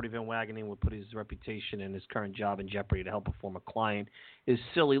idea that Brody Van Wagenen would put his reputation and his current job in jeopardy to help a former client is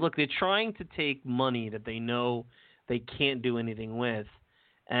silly. Look, they're trying to take money that they know they can't do anything with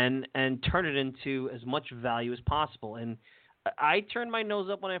and turn it into as much value as possible. And I turned my nose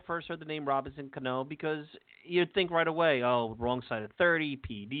up when I first heard the name Robinson Cano because you'd think right away, oh, wrong side of 30,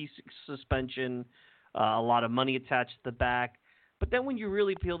 PED suspension, a lot of money attached to the back. But then when you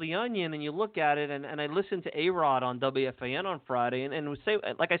really peel the onion and you look at it, and I listened to A-Rod on WFAN on Friday, and say,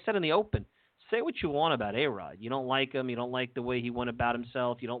 like I said in the open, say what you want about A-Rod. You don't like him. You don't like the way he went about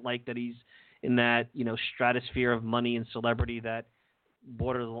himself. You don't like that he's in that, stratosphere of money and celebrity that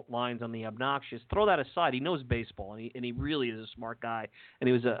borderlines on the obnoxious. Throw that aside. He knows baseball, and he really is a smart guy, and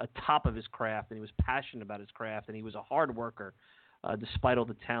he was a top of his craft, and he was passionate about his craft, and he was a hard worker despite all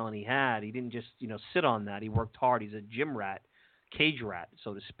the talent he had. He didn't just, sit on that. He worked hard. He's a gym rat. Cage rat,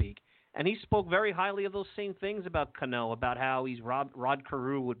 so to speak. And he spoke very highly of those same things about Cano, about how he's Rod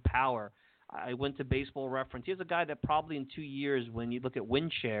Carew with power. I went to Baseball Reference. He's a guy that probably in 2 years, when you look at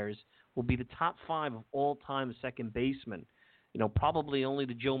win shares, will be the top 5 of all time second baseman. Probably only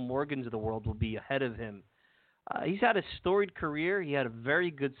the Joe Morgans of the world will be ahead of him. He's had a storied career. He had a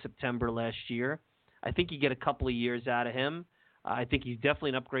very good September last year. I think you get a couple of years out of him. I think he's definitely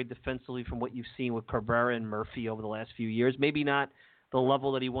an upgrade defensively from what you've seen with Cabrera and Murphy over the last few years. Maybe not the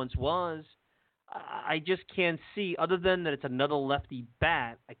level that he once was, I just can't see, other than that it's another lefty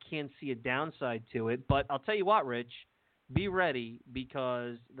bat, I can't see a downside to it. But I'll tell you what, Rich, be ready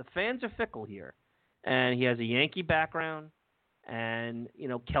because the fans are fickle here. And he has a Yankee background. And,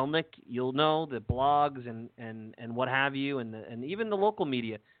 Kelnick, you'll know, the blogs and what have you, and even the local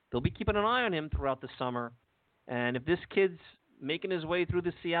media, they'll be keeping an eye on him throughout the summer. And if this kid's making his way through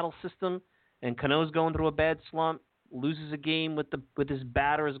the Seattle system and Cano's going through a bad slump, loses a game with his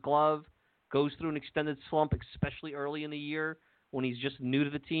bat or his glove, goes through an extended slump, especially early in the year when he's just new to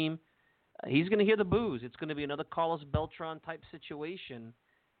the team, he's going to hear the boos. It's going to be another Carlos Beltran type situation.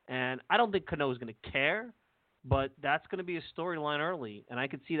 And I don't think Cano's going to care, but that's going to be a storyline early. And I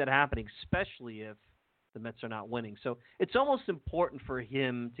could see that happening, especially if the Mets are not winning. So it's almost important for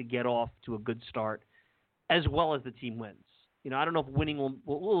him to get off to a good start as well as the team wins. I don't know if winning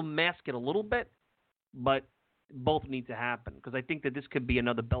will mask it a little bit, but both need to happen because I think that this could be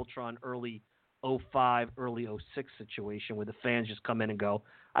another Beltran early 05, early 06 situation where the fans just come in and go,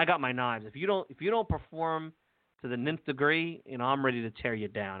 I got my knives. If you don't perform to the nth degree, I'm ready to tear you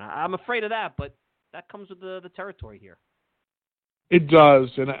down. I'm afraid of that, but that comes with the territory here. It does,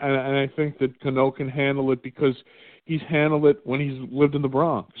 and I think that Cano can handle it because he's handled it when he's lived in the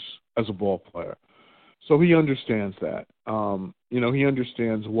Bronx as a ball player. So he understands that. He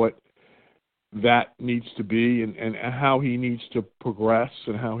understands what that needs to be and how he needs to progress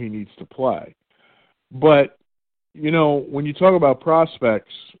and how he needs to play. But, when you talk about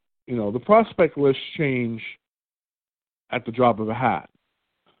prospects, the prospect lists change at the drop of a hat.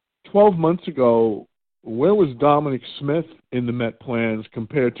 12 months ago, where was Dominic Smith in the Met plans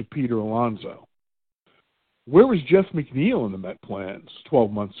compared to Peter Alonso? Where was Jeff McNeil in the Met plans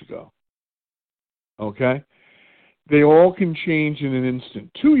 12 months ago? Okay? They all can change in an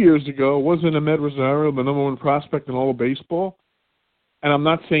instant. 2 years ago, wasn't Ahmed Rosario the number one prospect in all of baseball? And I'm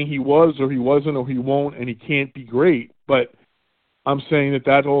not saying he was or he wasn't or he won't and he can't be great, but I'm saying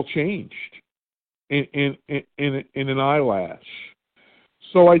that all changed in an eyelash.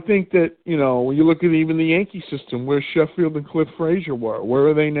 So I think that, when you look at even the Yankee system, where Sheffield and Cliff Frazier were, where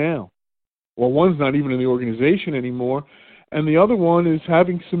are they now? Well, one's not even in the organization anymore, and the other one is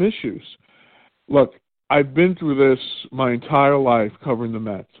having some issues. Look, I've been through this my entire life covering the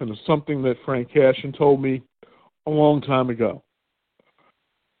Mets, and it's something that Frank Cashin told me a long time ago.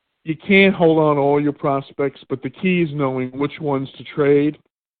 You can't hold on to all your prospects, but the key is knowing which ones to trade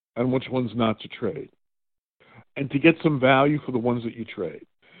and which ones not to trade, and to get some value for the ones that you trade.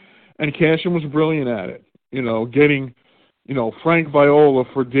 And Cashin was brilliant at it, getting, Frank Viola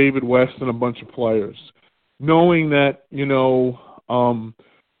for David West and a bunch of players, knowing that,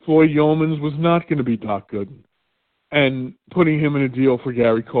 Floyd Yeomans was not going to be Doc Gooden, and putting him in a deal for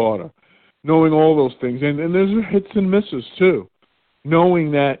Gary Carter, knowing all those things. And there's hits and misses, too. Knowing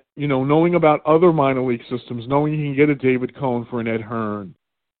that, knowing about other minor league systems, knowing you can get a David Cohn for an Ed Hearn.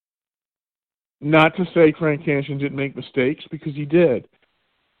 Not to say Frank Cashin didn't make mistakes, because he did.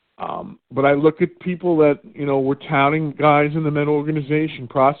 But I look at people that, were touting guys in the Met organization,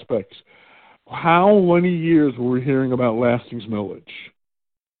 prospects. How many years were we hearing about Lastings Millage?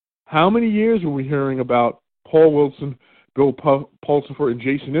 How many years were we hearing about Paul Wilson, Bill Pulsifer, and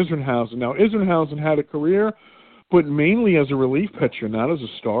Jason Isringhausen? Now, Isringhausen had a career, but mainly as a relief pitcher, not as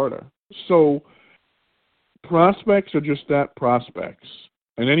a starter. So prospects are just that, prospects.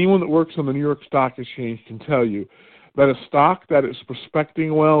 And anyone that works on the New York Stock Exchange can tell you that a stock that is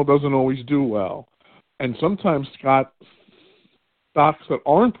prospecting well doesn't always do well. And sometimes stocks that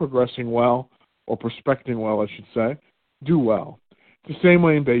aren't progressing well, or prospecting well, I should say, do well. It's the same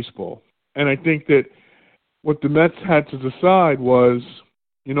way in baseball. And I think that what the Mets had to decide was,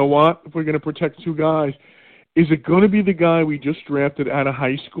 you know what, if we're going to protect two guys, is it going to be the guy we just drafted out of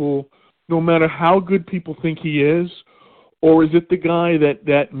high school, no matter how good people think he is, or is it the guy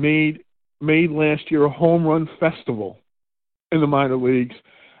that made last year a home run festival in the minor leagues,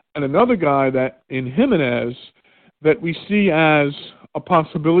 and another guy that in Jimenez that we see as a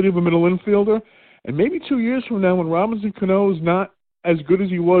possibility of a middle infielder, and maybe 2 years from now when Robinson Cano is not as good as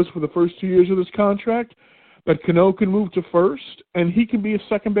he was for the first 2 years of this contract, that Cano can move to first and he can be a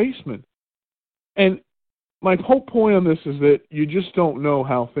second baseman. And my whole point on this is that you just don't know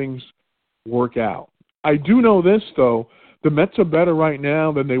how things work out. I do know this, though. The Mets are better right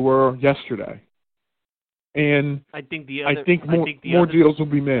now than they were yesterday. And I think more deals will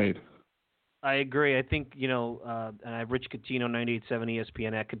be made. I agree. I think, and I have Rich Catino, 98.7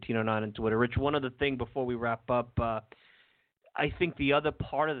 ESPN, at Catino9 on Twitter. Rich, one other thing before we wrap up. I think the other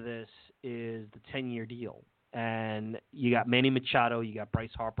part of this is the 10-year deal. And you got Manny Machado, you got Bryce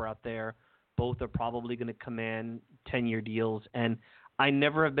Harper out there. Both are probably going to command 10-year deals. And I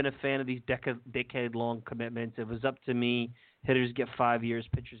never have been a fan of these decade-long commitments. If it was up to me, hitters get 5 years,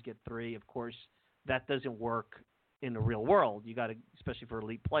 pitchers get 3. Of course, that doesn't work in the real world. You got to, especially for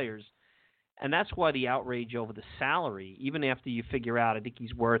elite players. And that's why the outrage over the salary, even after you figure out, I think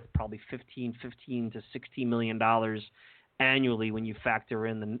he's worth probably $15 to $16 million annually when you factor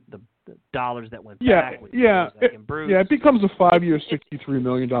in the dollars that went back. It becomes a 5-year, $63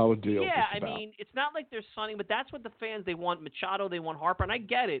 million deal. Yeah, I mean, it's not like they're signing, but that's what the fans, they want Machado, they want Harper, and I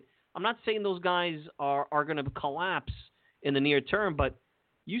get it. I'm not saying those guys are going to collapse in the near term, but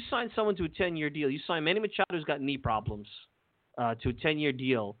you sign someone to a 10-year deal. You sign Manny Machado, who's got knee problems, to a 10-year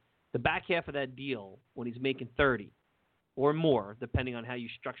deal. The back half of that deal, when he's making 30 or more, depending on how you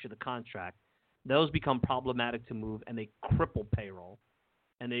structure the contract, those become problematic to move, and they cripple payroll.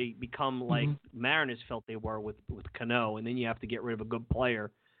 And they become like Mariners felt they were with Cano, and then you have to get rid of a good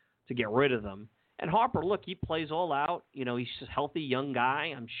player to get rid of them. And Harper, look, he plays all out. You know, he's just a healthy young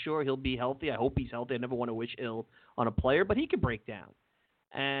guy. I'm sure he'll be healthy. I hope he's healthy. I never want to wish ill on a player, but he could break down.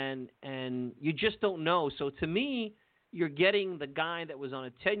 And you just don't know. So to me, you're getting the guy that was on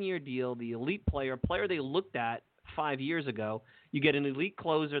a 10-year deal, the elite player they looked at 5 years ago. You get an elite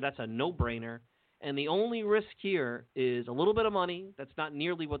closer. That's a no-brainer. And the only risk here is a little bit of money. That's not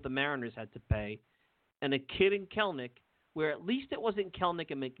nearly what the Mariners had to pay. And a kid in Kelnick, where at least it wasn't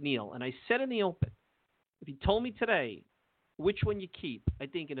Kelnick and McNeil. And I said in the open, if you told me today which one you keep, I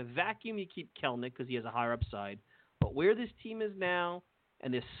think in a vacuum you keep Kelnick because he has a higher upside. But where this team is now,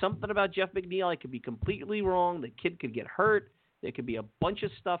 and there's something about Jeff McNeil, I could be completely wrong. The kid could get hurt. There could be a bunch of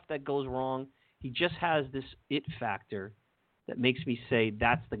stuff that goes wrong. He just has this it factor that makes me say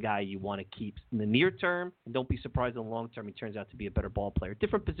that's the guy you want to keep in the near term. And don't be surprised in the long term he turns out to be a better ball player.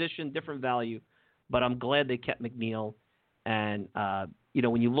 Different position, different value. But I'm glad they kept McNeil. And,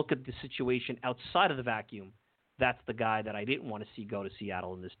 when you look at the situation outside of the vacuum, that's the guy that I didn't want to see go to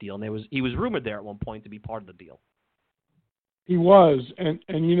Seattle in this deal. And he was rumored there at one point to be part of the deal. He was. And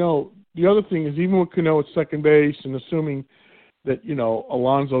the other thing is, even with Cano at second base and assuming that,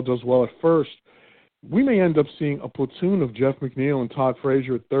 Alonso does well at first, we may end up seeing a platoon of Jeff McNeil and Todd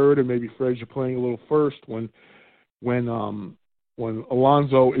Frazier at third, and maybe Frazier playing a little first when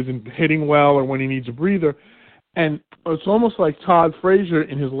Alonso isn't hitting well or when he needs a breather. And it's almost like Todd Frazier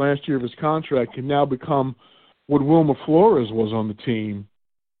in his last year of his contract can now become what Wilmer Flores was on the team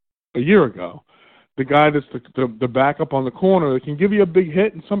a year ago. The guy that's the backup on the corner that can give you a big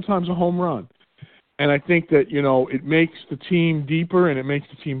hit and sometimes a home run. And I think that, it makes the team deeper and it makes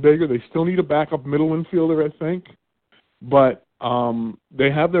the team bigger. They still need a backup middle infielder, I think. But they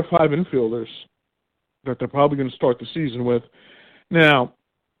have their 5 infielders that they're probably going to start the season with. Now,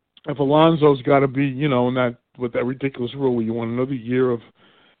 if Alonso's got to be, with that ridiculous rule where you want another year of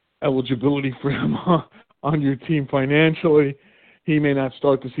eligibility for him on your team financially, he may not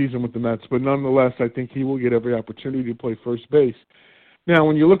start the season with the Mets. But nonetheless, I think he will get every opportunity to play first base. Now,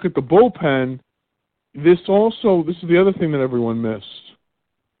 when you look at the bullpen, this is the other thing that everyone missed.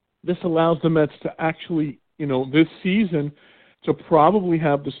 This allows the Mets to actually, this season, to probably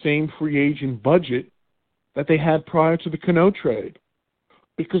have the same free agent budget that they had prior to the Cano trade,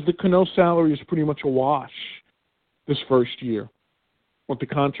 because the Cano salary is pretty much a wash this first year with the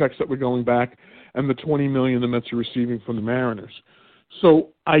contracts that were going back and the $20 million the Mets are receiving from the Mariners. So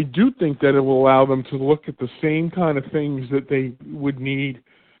I do think that it will allow them to look at the same kind of things that they would need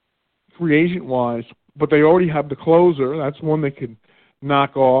free agent-wise, but they already have the closer. That's one they could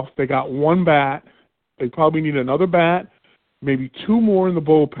knock off. They got one bat. They probably need another bat, maybe 2 more in the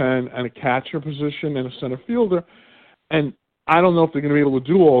bullpen, and a catcher position and a center fielder. And I don't know if they're going to be able to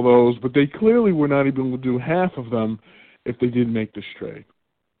do all those, but they clearly were not able to do half of them if they did make this trade.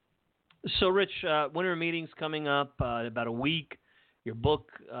 So, Rich, winter meetings coming up in about a week. Your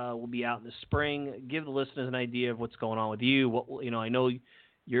book will be out in the spring. Give the listeners an idea of what's going on with you. I know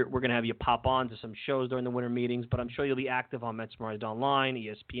we're going to have you pop on to some shows during the winter meetings, but I'm sure you'll be active on Metsmerized Online,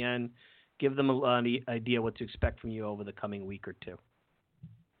 ESPN. Give them an idea what to expect from you over the coming week or two.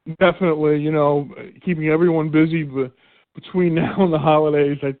 Definitely, keeping everyone busy between now and the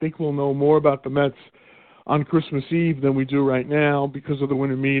holidays. I think we'll know more about the Mets on Christmas Eve than we do right now because of the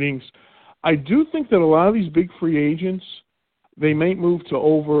winter meetings. I do think that a lot of these big free agents, they may move to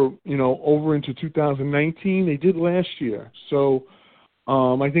over into 2019. They did last year. So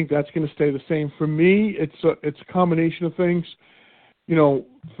I think that's going to stay the same. For me, it's a combination of things.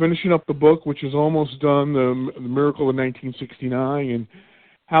 Finishing up the book, which is almost done, the Miracle of 1969, and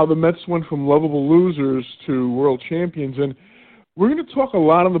how the Mets went from lovable losers to world champions. And we're going to talk a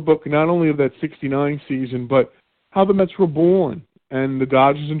lot in the book, not only of that 69 season, but how the Mets were born and the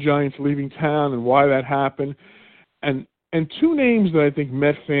Dodgers and Giants leaving town and why that happened. And And two names that I think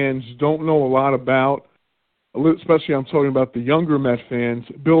Met fans don't know a lot about, especially I'm talking about the younger Met fans,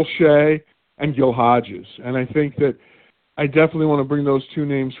 Bill Shea and Gil Hodges. And I think that I definitely want to bring those two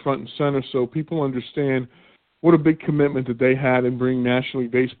names front and center so people understand what a big commitment that they had in bringing National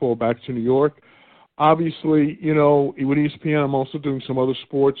League Baseball back to New York. Obviously, you know, with ESPN, I'm also doing some other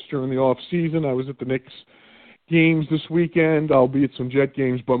sports during the off season. I was at the Knicks games this weekend. I'll be at some Jet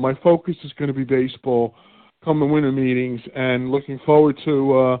games, but my focus is going to be baseball come the winter meetings, and looking forward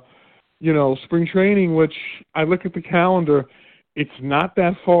to, spring training, which I look at the calendar. It's not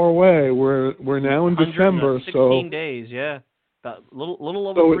that far away. We're now in December, 16 days, yeah, about a little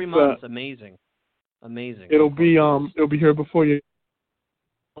over 3 months. Amazing. It'll be here before you.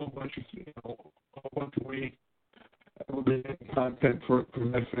 A bunch of weeks. We'll be getting content for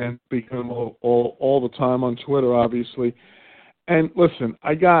Met fans, speaking them all the time on Twitter, obviously. And listen,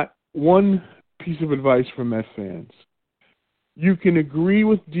 I got one piece of advice from Met fans. You can agree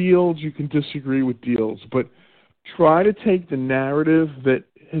with deals, you can disagree with deals, but try to take the narrative that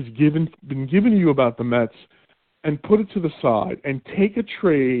has been given to you about the Mets and put it to the side and take a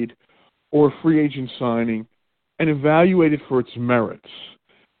trade or a free agent signing and evaluate it for its merits,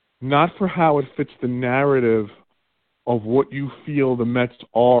 not for how it fits the narrative of what you feel the Mets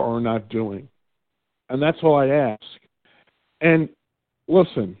are or not doing. And that's all I ask. And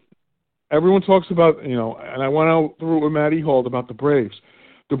listen, everyone talks about, and I went out through it with Matt Ehald about the Braves.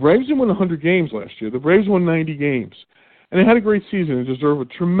 The Braves didn't win 100 games last year. The Braves won 90 games. And they had a great season and deserve a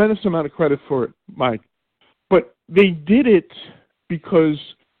tremendous amount of credit for it, Mike. But they did it because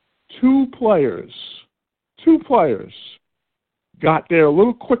two players got there a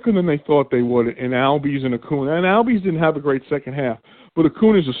little quicker than they thought they would in Albies and Acuna. And Albies didn't have a great second half, but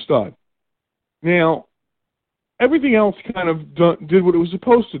Acuna's a stud. Now, everything else kind of did what it was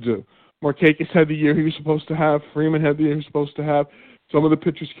supposed to do. Markakis had the year he was supposed to have. Freeman had the year he was supposed to have. Some of the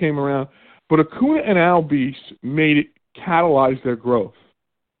pitchers came around. But Acuna and Albies made it catalyze their growth.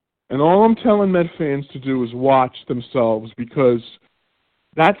 And all I'm telling Met fans to do is watch themselves, because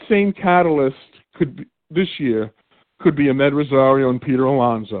that same catalyst this year could be Ahmed Rosario and Peter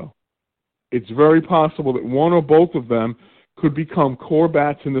Alonso. It's very possible that one or both of them could become core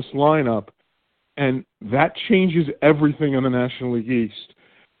bats in this lineup, and that changes everything in the National League East.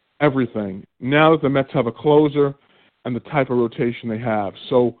 Everything. Now that the Mets have a closer and the type of rotation they have.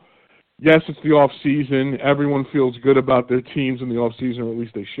 So, yes, it's the off season. Everyone feels good about their teams in the off season, or at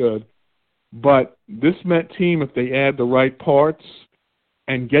least they should. But this Met team, if they add the right parts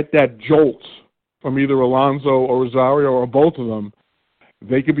and get that jolt from either Alonso or Rosario or both of them,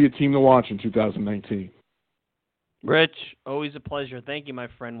 they could be a team to watch in 2019. Rich, always a pleasure. Thank you, my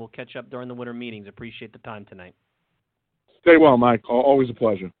friend. We'll catch up during the winter meetings. Appreciate the time tonight. Stay well, Mike. Always a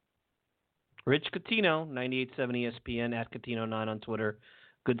pleasure. Rich Catino, 98.7 ESPN, at Catino9 on Twitter.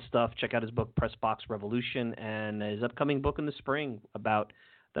 Good stuff. Check out his book, Press Box Revolution, and his upcoming book in the spring about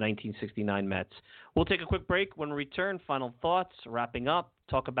the 1969 Mets. We'll take a quick break. When we return, final thoughts, wrapping up,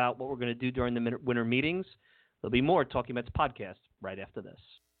 talk about what we're going to do during the winter meetings. There'll be more Talking Mets podcast right after this.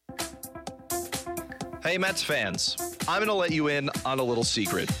 Hey, Mets fans, I'm going to let you in on a little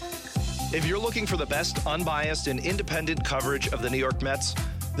secret. If you're looking for the best unbiased and independent coverage of the New York Mets,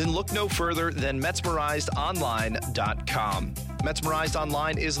 then look no further than MetsmerizedOnline.com. Metsmerized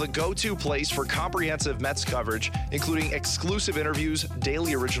Online is the go-to place for comprehensive Mets coverage, including exclusive interviews,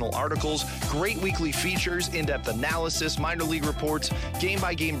 daily original articles, great weekly features, in-depth analysis, minor league reports,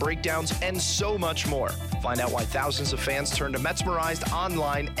 game-by-game breakdowns, and so much more. Find out why thousands of fans turn to Metsmerized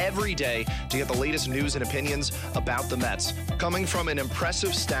Online every day to get the latest news and opinions about the Mets. Coming from an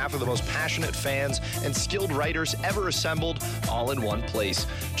impressive staff of the most passionate fans and skilled writers ever assembled, all in one place.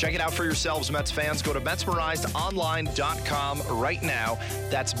 Check it out for yourselves, Mets fans. Go to MetsmerizedOnline.com right now.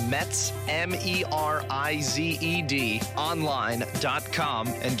 That's Mets, MERIZED, online.com,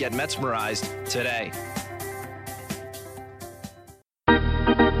 and get Metsmerized today.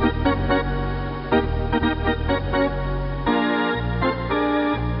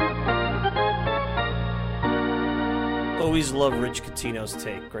 Always love Rich Catino's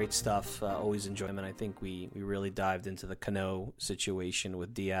take. Great stuff. Always enjoy him. And I think we really dived into the Cano situation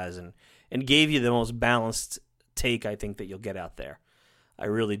with Diaz and gave you the most balanced take I think that you'll get out there. I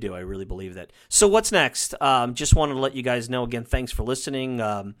really do. I really believe that. So what's next? Just wanted to let you guys know, again, thanks for listening.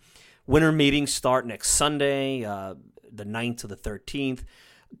 Winter meetings start next Sunday, the 9th to the 13th.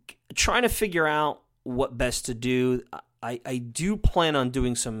 Trying to figure out what best to do. I do plan on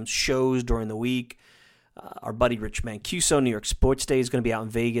doing some shows during the week. Our buddy Rich Mancuso, New York Sports Day, is going to be out in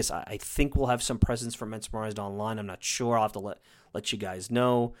Vegas. I think we'll have some presence from Metsmerized Online. I'm not sure. I'll have to let you guys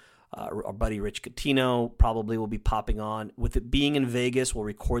know. Our buddy Rich Catino probably will be popping on. With it being in Vegas, we'll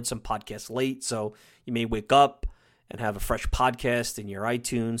record some podcasts late, so you may wake up and have a fresh podcast in your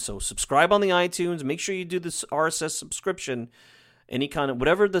iTunes. So subscribe on the iTunes. Make sure you do this RSS subscription. Any kind of,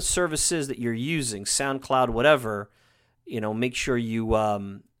 whatever the service is that you're using, SoundCloud, whatever, make sure you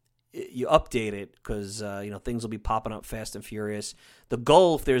update it, because things will be popping up fast and furious. The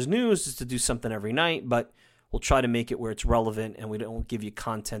goal, if there's news, is to do something every night, but we'll try to make it where it's relevant and we don't give you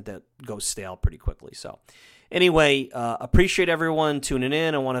content that goes stale pretty quickly. So anyway, appreciate everyone tuning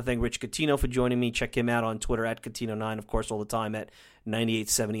in. I want to thank Rich Catino for joining me. Check him out on Twitter at Catino9, of course, all the time at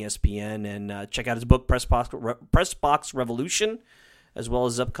 9870 ESPN. And check out his book, Press Box Revolution, as well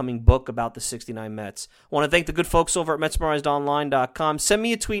as his upcoming book about the 69 Mets. I want to thank the good folks over at MetsMemorizedOnline.com. Send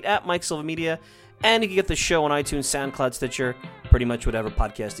me a tweet at Mike Silva Media, and you can get the show on iTunes, SoundCloud, Stitcher, pretty much whatever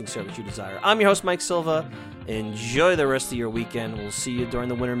podcasting service you desire. I'm your host, Mike Silva. Enjoy the rest of your weekend. We'll see you during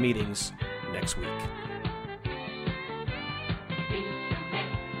the winter meetings next week.